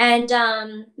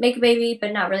and make a baby,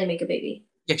 but not really make a baby.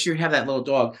 Yeah, you have that little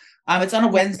dog. It's on a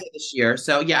Wednesday this year,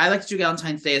 so yeah, I like to do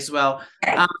Valentine's Day as well.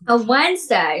 A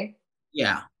Wednesday.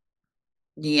 Yeah.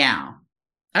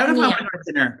 I don't know if I want to go to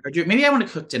dinner or maybe I want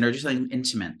to cook dinner or do something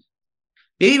intimate.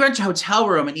 Maybe rent a hotel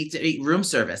room and eat room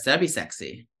service. That'd be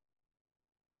sexy.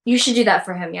 You should do that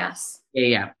for him. Yes.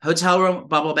 Yeah. Hotel room,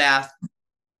 bubble bath.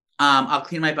 I'll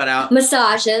clean my butt out.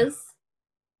 Massages.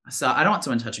 So I don't want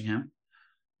someone touching him.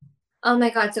 Oh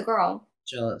my God, it's a girl.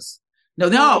 Jealous.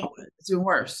 No, it's even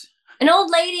worse. An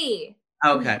old lady.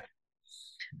 Okay.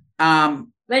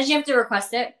 Imagine you have to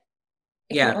request it.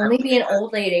 It can only be an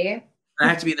old lady. I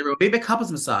have to be in the room. Maybe a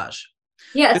couples massage.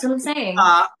 Yeah, that's what I'm saying.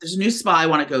 There's a new spa I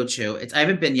want to go to. I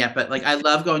haven't been yet, but like I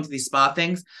love going to these spa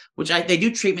things, which they do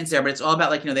treatments there, but it's all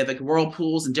about like, they have like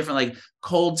whirlpools and different like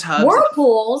cold tubs.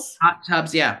 Whirlpools? Hot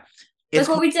tubs, yeah. That's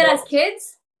what we did as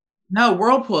kids? No,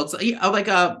 whirlpool. It's like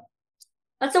a...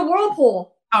 That's a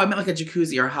whirlpool. Oh, I meant like a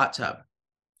jacuzzi or a hot tub.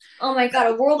 Oh my God,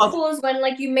 a whirlpool is when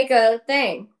like you make a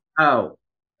thing. Oh,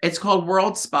 It's called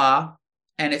World Spa,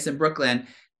 and it's in Brooklyn,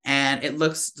 and it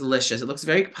looks delicious. It looks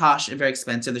very posh and very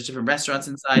expensive. There's different restaurants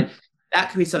inside. That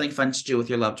could be something fun to do with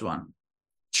your loved one.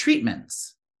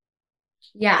 Treatments.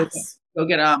 Yes. Go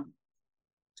get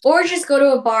Or just go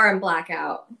to a bar and black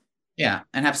out. Yeah,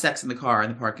 and have sex in the car in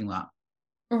the parking lot.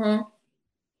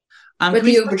 Mm-hmm. With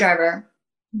the Uber driver.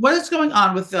 What is going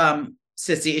on with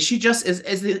Sissy? Is she just is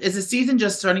the season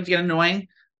just starting to get annoying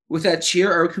with that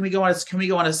cheer, or can we go on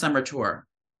a summer tour?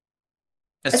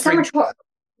 A summer tour?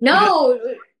 No,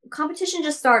 competition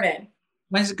just started.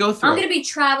 When does it go through? I'm going to be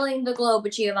traveling the globe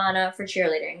with Giovanna for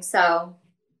cheerleading, so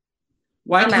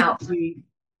why can't we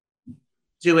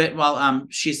do it while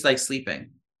she's like sleeping?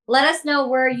 Let us know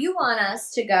where you want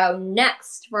us to go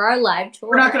next for our live tour.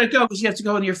 We're not going to go because you have to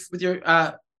go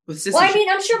with Sissy. Well, I mean,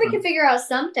 I'm sure we can figure out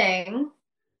something.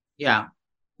 Yeah.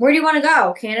 Where do you want to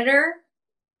go? Canada?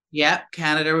 Yeah,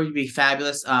 Canada would be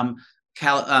fabulous.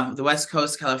 The West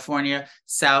Coast, California,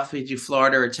 South, we do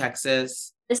Florida or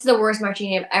Texas. This is the worst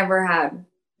martini I've ever had.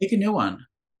 Make a new one.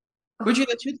 Where'd you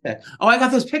get that toothpick? Oh, I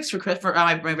got those picks for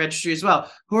my registry as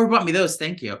well. Whoever bought me those,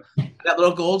 thank you. I got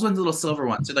little gold ones, little silver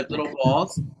ones. They're like little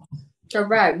balls. They're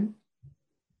red.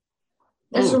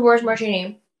 This is the worst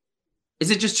martini.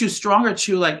 Is it just too strong or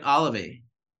too like olivey?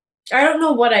 I don't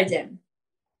know what I did.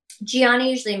 Gianni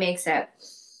usually makes it.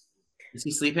 Is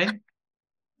he sleeping?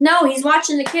 No, he's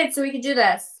watching the kids so we could do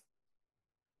this.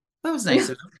 That was nice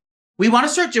of him. We want to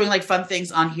start doing like fun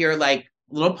things on here, like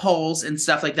little polls and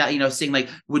stuff like that, seeing like,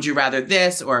 would you rather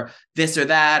this or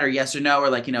that, or yes or no, or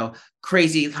like,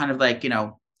 crazy kind of like,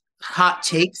 hot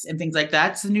takes and things like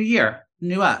that. It's the new year,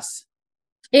 new us.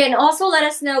 Yeah, and also let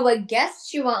us know what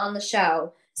guests you want on the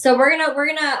show. So we're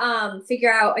gonna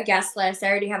figure out a guest list. I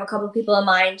already have a couple of people in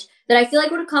mind that I feel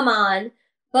like would come on.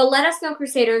 But let us know,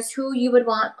 Crusaders, who you would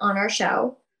want on our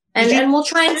show, and we'll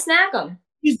try and snag them.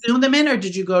 Did you Zoom them in, or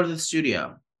did you go to the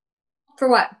studio? For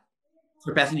what?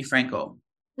 For Bethany Frankel.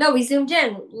 No, we Zoomed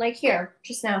in, like here,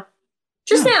 just now.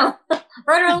 Just now.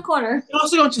 Right around the corner. You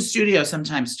also go to studio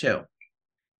sometimes, too.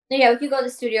 Yeah, we could go to the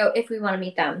studio if we want to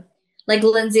meet them. Like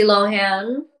Lindsay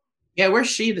Lohan. Yeah, where's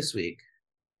she this week?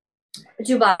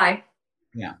 Dubai.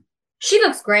 Yeah. She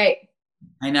looks great.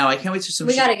 I know. I can't wait to some.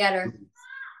 We got to get her.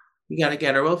 We got to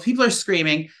get her. Well, people are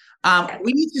screaming.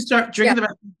 We need to start drinking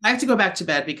I have to go back to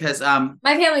bed because my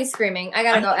family's screaming. I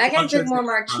gotta go. I gotta drink more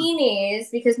martinis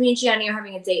because me and Gianni are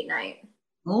having a date night.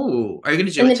 Oh, are you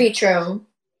gonna do it in the beach room?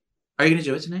 Are you gonna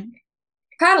do it tonight?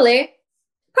 Probably.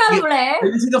 Are you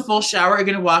gonna take a full shower? Are you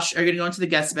gonna go into the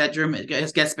guest bedroom,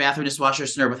 guest bathroom, just wash your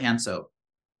snore with hand soap?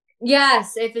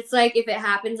 Yes, if it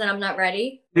happens and I'm not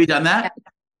ready. Have you done that?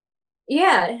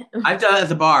 Yeah. I've done it at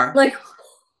the bar. Like.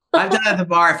 I've done it at the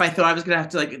bar. If I thought I was gonna have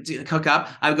to cook up,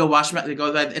 I would go wash my.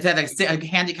 If they had a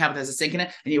handicap that has a sink in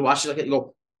it, and you wash it you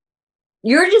go.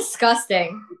 You're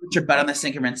disgusting. Put your butt on the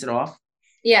sink and rinse it off.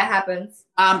 Yeah, it happens.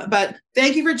 But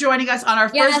thank you for joining us on our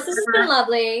first. Yes, this has been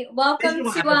lovely. Welcome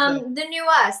to the new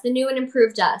us, the new and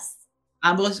improved us.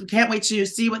 We can't wait to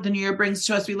see what the new year brings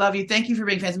to us. We love you. Thank you for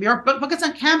being fans. Book us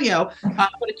on Cameo.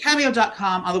 Go to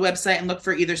cameo.com on the website and look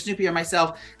for either Snoopy or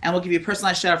myself, and we'll give you a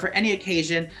personalized shout out for any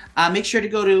occasion. Make sure to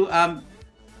go to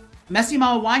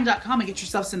messymamawine.com and get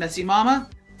yourself some Messy Mama.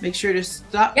 Make sure to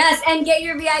stop. Yes, and get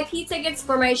your VIP tickets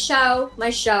for my show.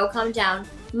 Calm down.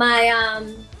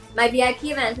 My VIP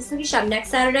event, the Snooki Shop, next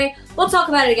Saturday. We'll talk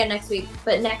about it again next week.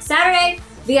 But next Saturday,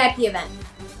 VIP event.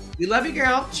 We love you,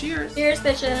 girl. Cheers. Cheers,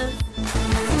 bitches.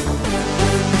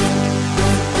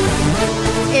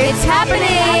 It's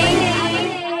happening.